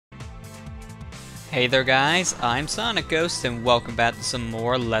Hey there guys, I'm SonicGhost and welcome back to some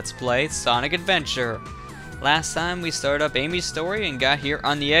more Let's Play Sonic Adventure. Last time we started up Amy's story and got here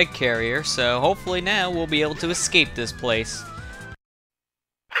on the egg carrier, so hopefully now we'll be able to escape this place.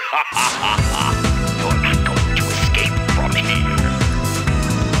 Ha ha ha ha! You're not going to escape from here.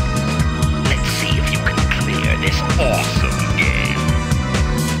 Let's see if you can clear this awesome game.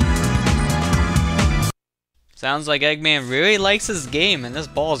 Sounds like Eggman really likes his game and this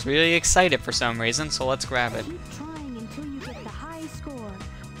ball's really excited for some reason, so let's grab it. Keep trying until you get the high score.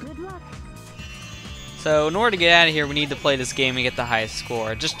 Good luck. So in order to get out of here we need to play this game and get the highest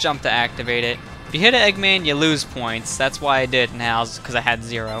score. Just jump to activate it. If you hit an Eggman you lose points, that's why I did it now, because I had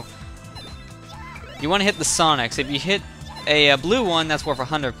 0. You want to hit the Sonics. If you hit a blue one that's worth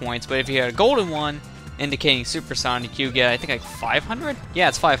 100 points, but if you hit a golden one indicating Supersonic you get I think like 500? Yeah,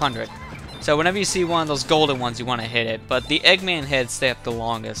 it's 500. So whenever you see one of those golden ones, you want to hit it. But the Eggman heads stay up the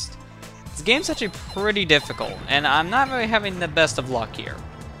longest. This game's actually pretty difficult, and I'm not really having the best of luck here.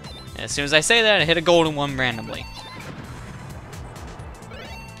 And as soon as I say that, I hit a golden one randomly.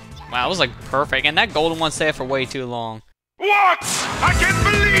 Wow, it was like perfect, and that golden one stayed for way too long. What? I can't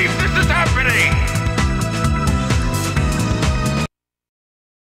believe this is happening!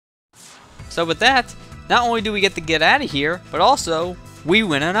 So with that, not only do we get to get out of here, but also we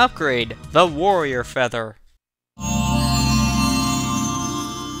win an upgrade, the Warrior Feather.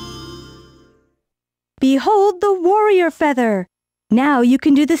 Behold the warrior feather. Now you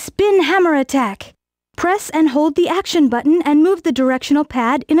can do the spin hammer attack. Press and hold the action button and move the directional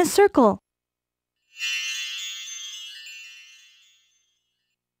pad in a circle.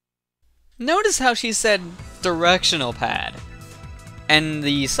 Notice how she said directional pad, and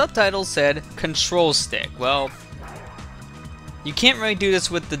the subtitles said control stick. Well, you can't really do this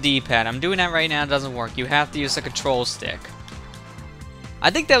with the D-pad. I'm doing that right now, it doesn't work. You have to use the control stick.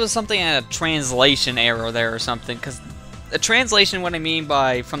 I think that was something at a translation error there or something, because the translation, what I mean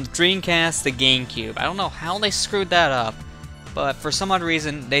by from the Dreamcast to GameCube, I don't know how they screwed that up, but for some odd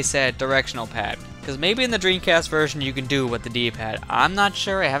reason they said directional pad. Because maybe in the Dreamcast version you can do it with the D-pad. I'm not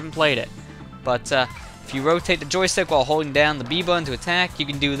sure, I haven't played it. But if you rotate the joystick while holding down the B button to attack, you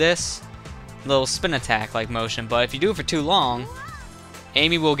can do this little spin attack like motion, but if you do it for too long,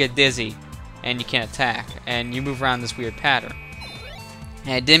 Amy will get dizzy and you can't attack, and you move around this weird pattern.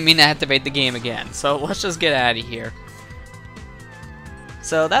 And I didn't mean to activate the game again, so let's just get out of here.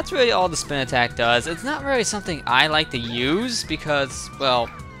 So that's really all the spin attack does. It's not really something I like to use because,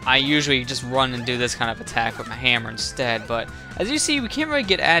 well, I usually just run and do this kind of attack with my hammer instead, but as you see, we can't really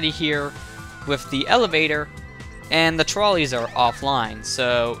get out of here with the elevator, and the trolleys are offline.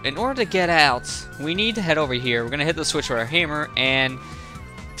 So in order to get out, we need to head over here. We're going to hit the switch with our hammer, and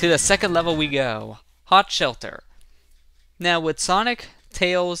to the second level we go. Hot Shelter. Now with Sonic,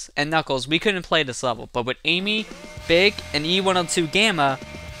 Tails, and Knuckles, we couldn't play this level, but with Amy, Big, and E102 Gamma,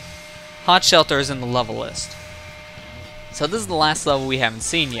 Hot Shelter is in the level list. So this is the last level we haven't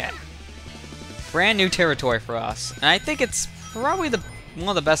seen yet. Brand new territory for us, and I think it's probably one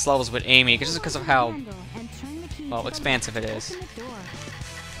of the best levels with Amy, just because of how, well, expansive it is.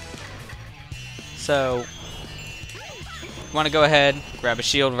 So, you want to go ahead, grab a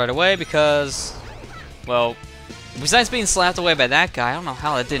shield right away because, well, besides being slapped away by that guy, I don't know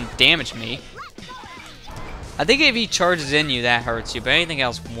how that didn't damage me. I think if he charges in you, that hurts you, but anything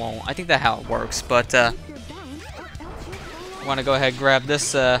else won't. I think that's how it works, but, I want to go ahead and grab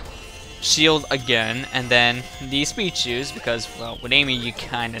this, shield again, and then the speed shoes, because, well, with Amy you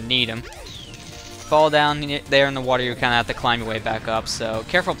kind of need them. Fall down there in the water, you kind of have to climb your way back up, so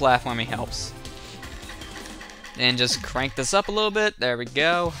careful platforming helps. And just crank this up a little bit, there we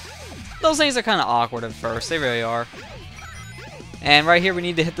go. Those things are kind of awkward at first, they really are. And right here we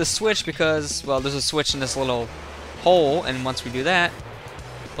need to hit the switch because, well, there's a switch in this little hole, and once we do that,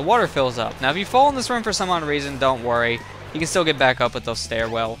 the water fills up. Now if you fall in this room for some odd reason, don't worry. You can still get back up with those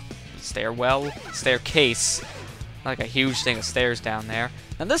staircase, like a huge thing of stairs down there.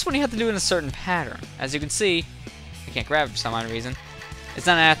 Now this one you have to do in a certain pattern. As you can see, I can't grab it for some odd reason. It's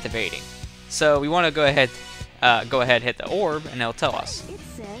not activating. So we want to go ahead, hit the orb, and it'll tell us. It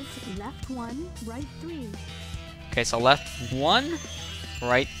says left 1, right 3. Okay, so left 1,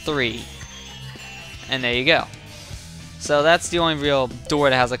 right 3, and there you go. So that's the only real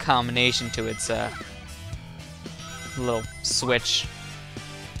door that has a combination to its little switch.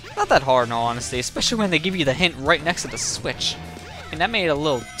 Not that hard in all honesty, especially when they give you the hint right next to the switch. And that made it a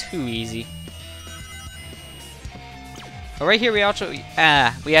little too easy. But right here we actually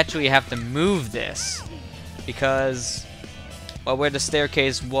have to move this because, well, where the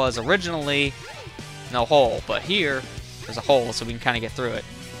staircase was originally, no hole, but here there's a hole, so we can kind of get through it.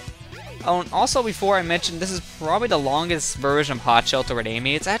 Oh, and also before I mentioned, this is probably the longest version of Hot Shelter with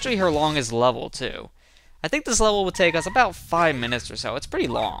Amy. It's actually her longest level, too. I think this level would take us about 5 minutes or so. It's pretty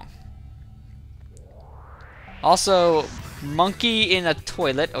long. Also, monkey in a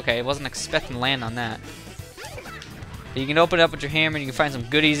toilet. Okay, I wasn't expecting to land on that. You can open it up with your hammer and you can find some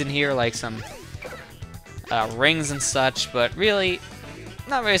goodies in here, like some rings and such, but really,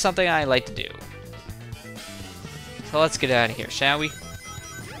 not really something I like to do. So let's get out of here, shall we?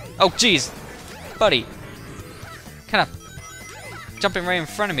 Oh, jeez! Buddy! Kind of jumping right in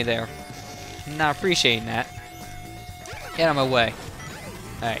front of me there. Not appreciating that. Get out of my way.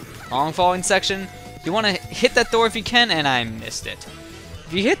 Alright, long falling section. You want to hit that door if you can, and I missed it.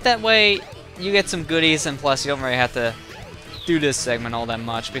 If you hit that way, you get some goodies, and plus you don't really have to do this segment all that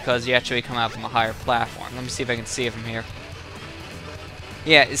much because you actually come out from a higher platform. Let me see if I can see it from here.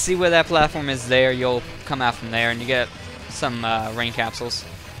 Yeah, you see where that platform is there, you'll come out from there, and you get some rain capsules.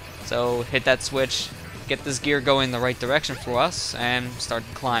 So hit that switch, get this gear going in the right direction for us, and start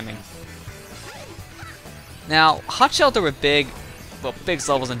climbing. Now, Hot Shelter with Big's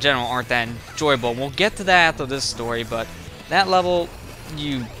levels in general aren't that enjoyable. We'll get to that after this story, but that level,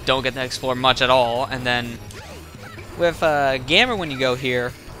 you don't get to explore much at all. And then with Gamma, when you go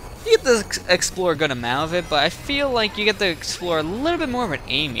here, you get to explore a good amount of it, but I feel like you get to explore a little bit more with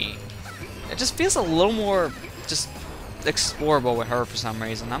Amy. It just feels a little more just explorable with her for some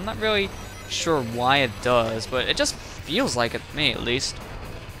reason. I'm not really sure why it does, but it just feels like it to me, at least.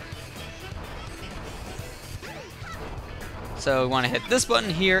 So we want to hit this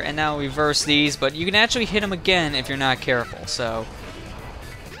button here, and now reverse these, but you can actually hit them again if you're not careful. So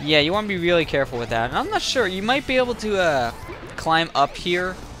yeah, you want to be really careful with that. And I'm not sure, you might be able to climb up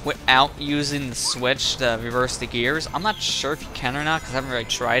here without using the switch to reverse the gears. I'm not sure if you can or not, because I haven't really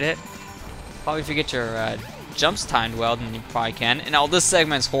tried it. Probably if you get your jumps timed well, then you probably can. And this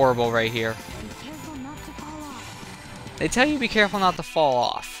segment's horrible right here. They tell you to be careful not to fall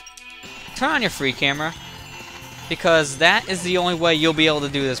off. Turn on your free camera, because that is the only way you'll be able to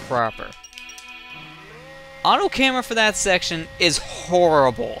do this proper. Auto camera for that section is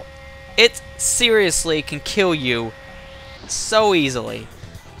horrible. It seriously can kill you so easily.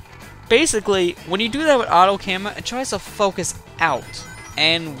 Basically, when you do that with auto camera, it tries to focus out.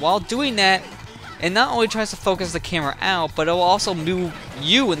 And while doing that, it not only tries to focus the camera out, but it will also move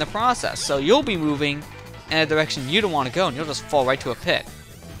you in the process. So you'll be moving in a direction you don't want to go, and you'll just fall right to a pit.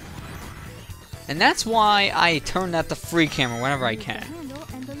 And that's why I turn that to free camera whenever I can.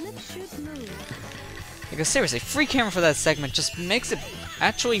 Because seriously, free camera for that segment just makes it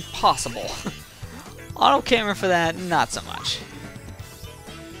actually possible. Auto camera for that, not so much.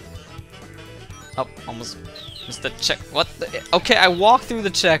 Oh, almost missed the check. What the? Okay, I walked through the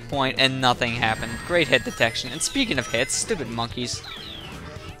checkpoint and nothing happened. Great hit detection. And speaking of hits, stupid monkeys.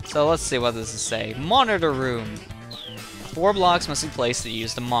 So let's see what this is say. Monitor room. 4 blocks must be placed to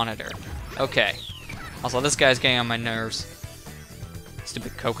use the monitor. Okay. Also, this guy's getting on my nerves.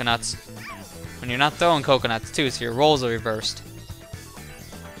 Stupid coconuts. When you're not throwing coconuts too, so your rolls are reversed.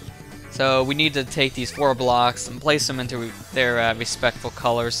 So we need to take these 4 blocks and place them into their respectful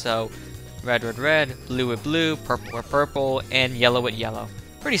colors. So red with red, blue with blue, purple with purple, and yellow with yellow.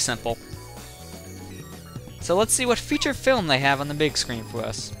 Pretty simple. So let's see what feature film they have on the big screen for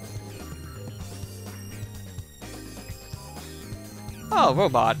us. Oh,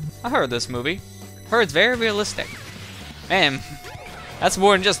 Robot. I heard this movie. Heard it's very realistic. Man, that's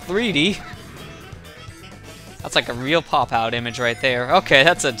more than just 3D. That's like a real pop-out image right there. Okay,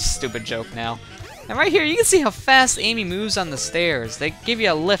 that's a stupid joke now. And right here, you can see how fast Amy moves on the stairs. They give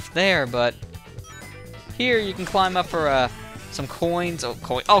you a lift there, but here you can climb up for some coins.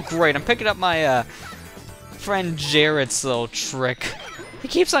 Oh, great! I'm picking up my friend Jared's little trick. He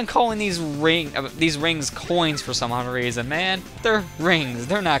keeps on calling these rings coins for some odd reason. Man, they're rings.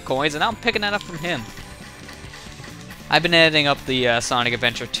 They're not coins, and I'm picking that up from him. I've been editing up the Sonic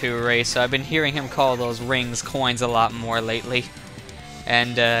Adventure 2 race, so I've been hearing him call those rings coins a lot more lately.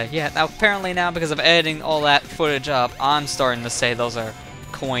 And yeah, now apparently now because of editing all that footage up, I'm starting to say those are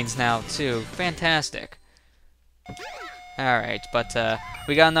coins now too. Fantastic. Alright, but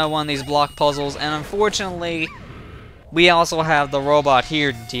we got another one of these block puzzles, and unfortunately, we also have the robot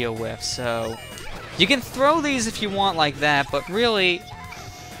here to deal with, so you can throw these if you want like that, but really,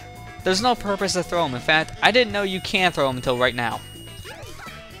 there's no purpose to throw them. In fact, I didn't know you can throw them until right now.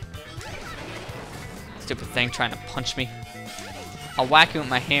 Stupid thing trying to punch me. I'll whack you with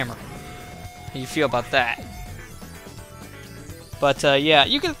my hammer. How you feel about that? But yeah,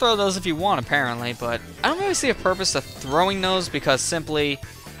 you can throw those if you want apparently, but I don't really see a purpose to throwing those because simply,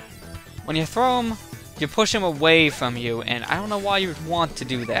 when you throw them, you push them away from you, and I don't know why you would want to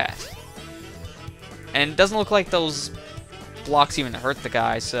do that. And it doesn't look like those blocks even hurt the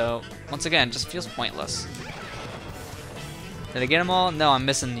guy, so once again, it just feels pointless. Did I get them all? No, I'm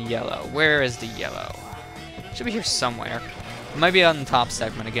missing the yellow. Where is the yellow? Should be here somewhere. It might be on the top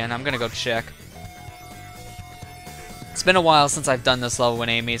segment again. I'm gonna go check. It's been a while since I've done this level with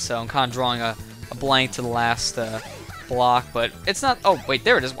Amy, so I'm kind of drawing a blank to the last block, but it's not... Oh, wait,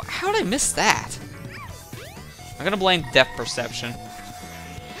 there it is. How did I miss that? I'm gonna blame depth perception.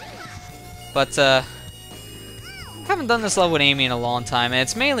 But, I haven't done this level with Amy in a long time, and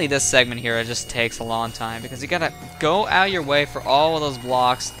it's mainly this segment here that just takes a long time, because you gotta go out of your way for all of those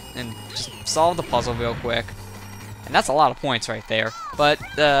blocks and just solve the puzzle real quick. And that's a lot of points right there. But,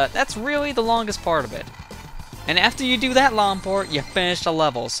 that's really the longest part of it. And after you do that long part, you finish the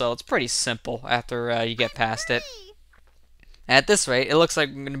level, so it's pretty simple after you get past it. At this rate, it looks like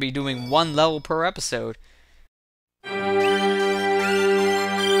I'm going to be doing one level per episode.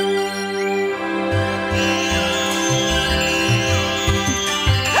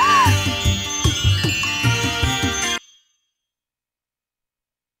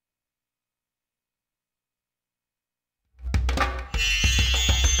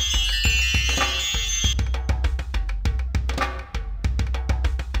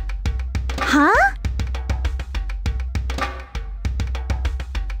 Huh?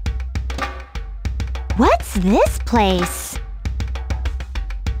 What's this place?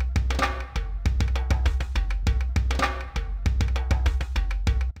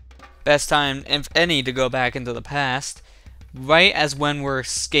 Best time, if any, to go back into the past, right as when we're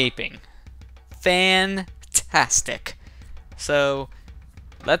escaping. Fantastic. So,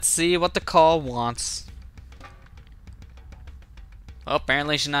 let's see what the call wants. Oh,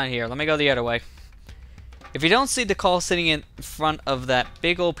 apparently she's not here. Let me go the other way. If you don't see the call sitting in front of that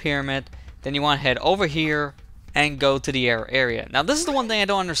big old pyramid, then you want to head over here and go to the area. Now, this is the one thing I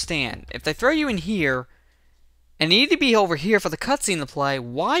don't understand. If they throw you in here, and you need to be over here for the cutscene to play,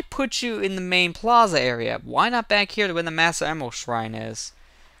 why put you in the main plaza area? Why not back here to where the Master Emerald Shrine is?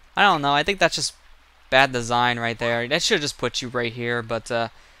 I don't know. I think that's just bad design right there. That should just put you right here, but,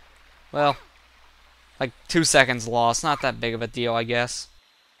 well... Like 2 seconds lost, not that big of a deal, I guess.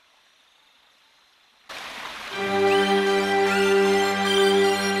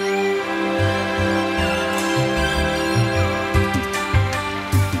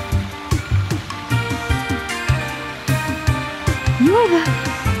 You're the...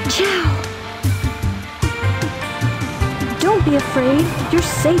 Chow. Don't be afraid. You're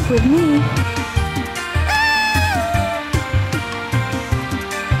safe with me.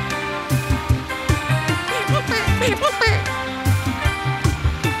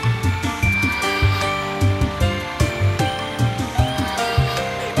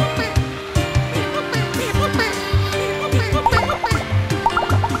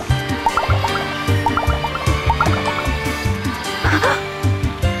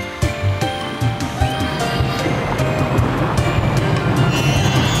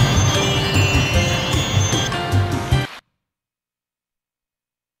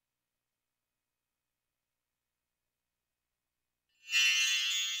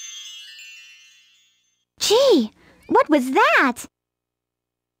 Gee, what was that?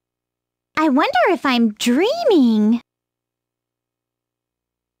 I wonder if I'm dreaming.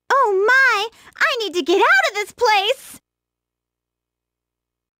 Oh my! I need to get out of this place!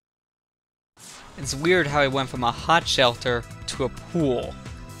 It's weird how he went from a hot shelter to a pool.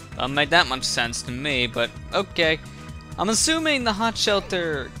 Doesn't make that much sense to me, but okay. I'm assuming the hot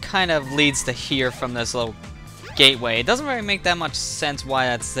shelter kind of leads to here from this little gateway. It doesn't really make that much sense why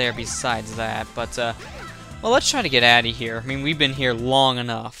that's there besides that, but well, let's try to get out of here. I mean, we've been here long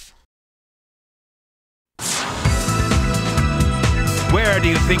enough. Where do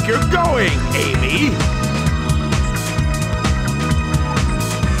you think you're going, Amy?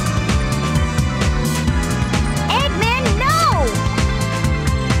 Eggman, no!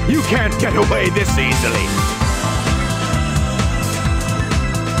 You can't get away this easily.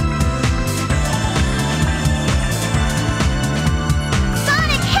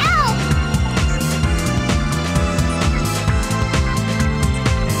 Sonic, help!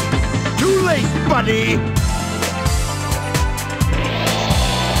 Too late, buddy!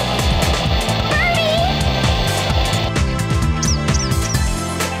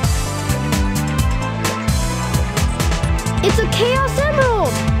 It's a Chaos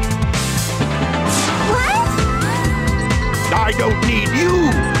Emerald! What? I don't need you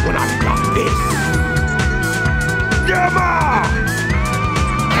when I've got this. Gamma!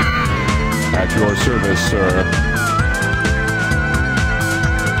 At your service, sir.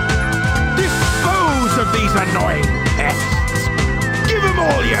 Dispose of these annoying pests. Give them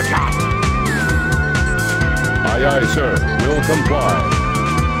all you got. Aye, aye, sir. Will comply.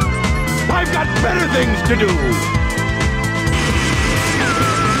 I've got better things to do!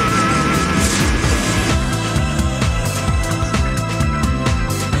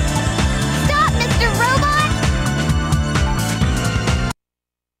 Stop, Mr. Robot!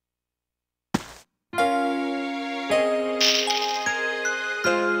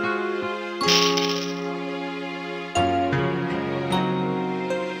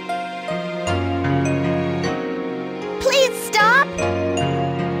 Please stop!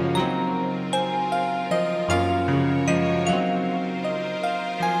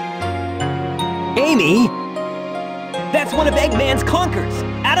 Amy? That's one of Eggman's conkers!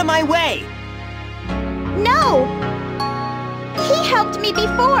 Out of my way! No! He helped me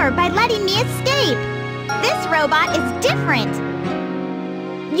before by letting me escape. This robot is different.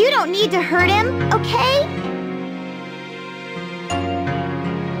 You don't need to hurt him, okay?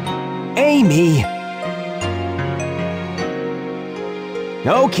 Amy!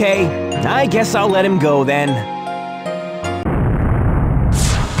 Okay, I guess I'll let him go then.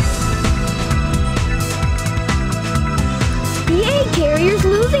 The egg carrier's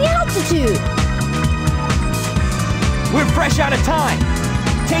losing altitude. We're fresh out of time!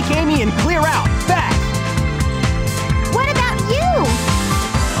 Take Amy and clear out, fast! What about you?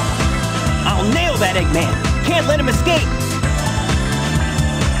 I'll nail that Eggman! Can't let him escape!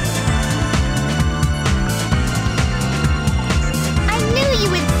 I knew you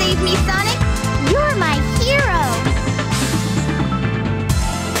would save me, Sonic. You're my hero.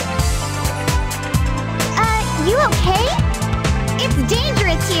 You okay? It's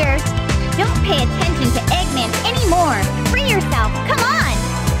dangerous here. Don't pay attention to Eggman anymore. Free yourself. Come on.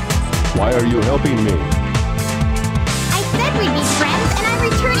 Why are you helping me? I said we'd be friends, and I'm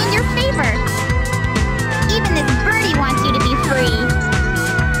returning your favor. Even this birdie wants you to be free.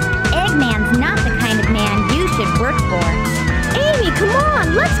 Eggman's not the kind of man you should work for. Amy, come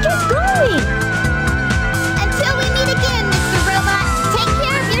on, let's get going. Until we meet again, Mr. Robot, take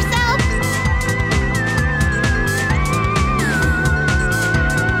care of yourself.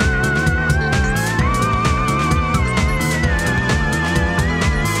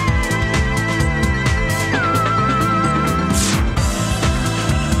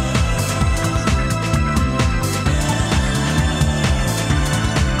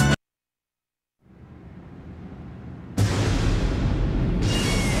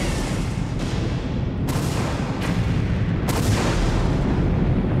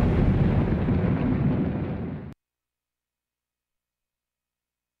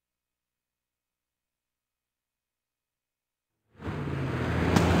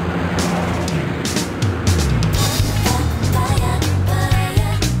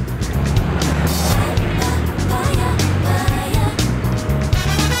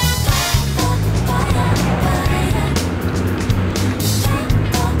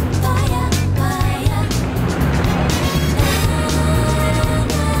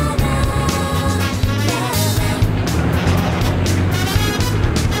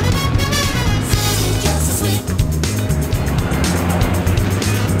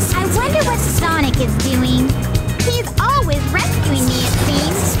 is doing. He's always rescuing me, it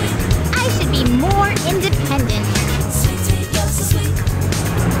seems. I should be more independent.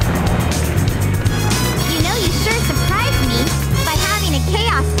 You know, you sure surprised me by having a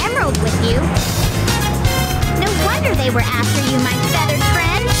Chaos Emerald with you. No wonder they were after you, my feathered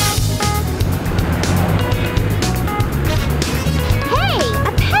friend. Hey,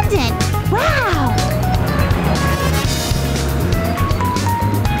 a pendant! Wow!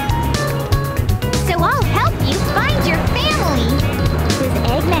 So I'll help you find your family. Does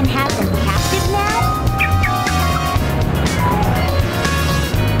Eggman have them captive now?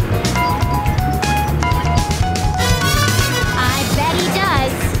 I bet he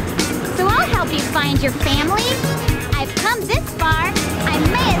does. So I'll help you find your family. I've come this far. I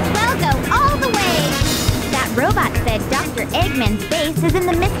may as well go all the way. That robot said Dr. Eggman's base is in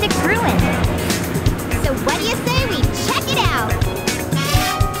the Mystic Ruins. So what do you say we check it out?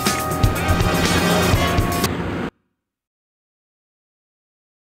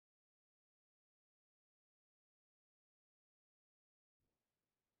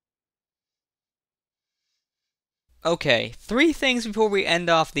 Okay, 3 things before we end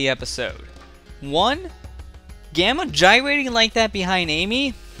off the episode. 1, Gamma gyrating like that behind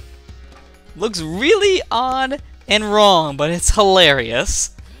Amy looks really odd and wrong, but it's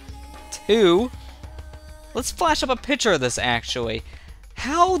hilarious. 2, let's flash up a picture of this actually.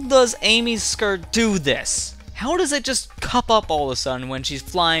 How does Amy's skirt do this? How does it just cup up all of a sudden when she's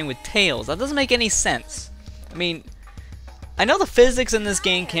flying with tails? That doesn't make any sense. I mean, I know the physics in this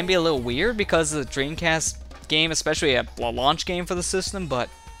game can be a little weird because the Dreamcast game, especially a launch game for the system, but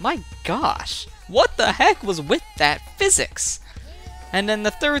my gosh, what the heck was with that physics? And then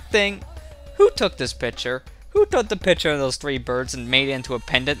the third thing, who took this picture? Who took the picture of those 3 birds and made it into a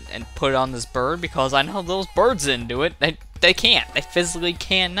pendant and put it on this bird? Because I know those birds didn't do it. They can't. They physically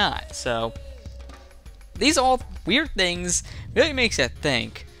cannot. So, these are all weird things. Really makes you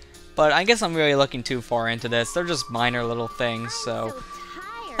think. But I guess I'm really looking too far into this. They're just minor little things, so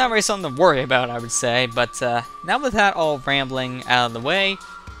not really something to worry about, I would say. But now with that all rambling out of the way,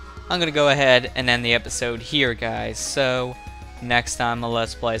 I'm going to go ahead and end the episode here, guys. So, next time on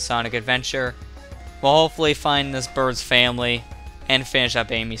Let's Play Sonic Adventure, we'll hopefully find this bird's family and finish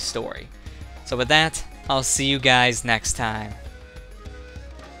up Amy's story. So with that, I'll see you guys next time.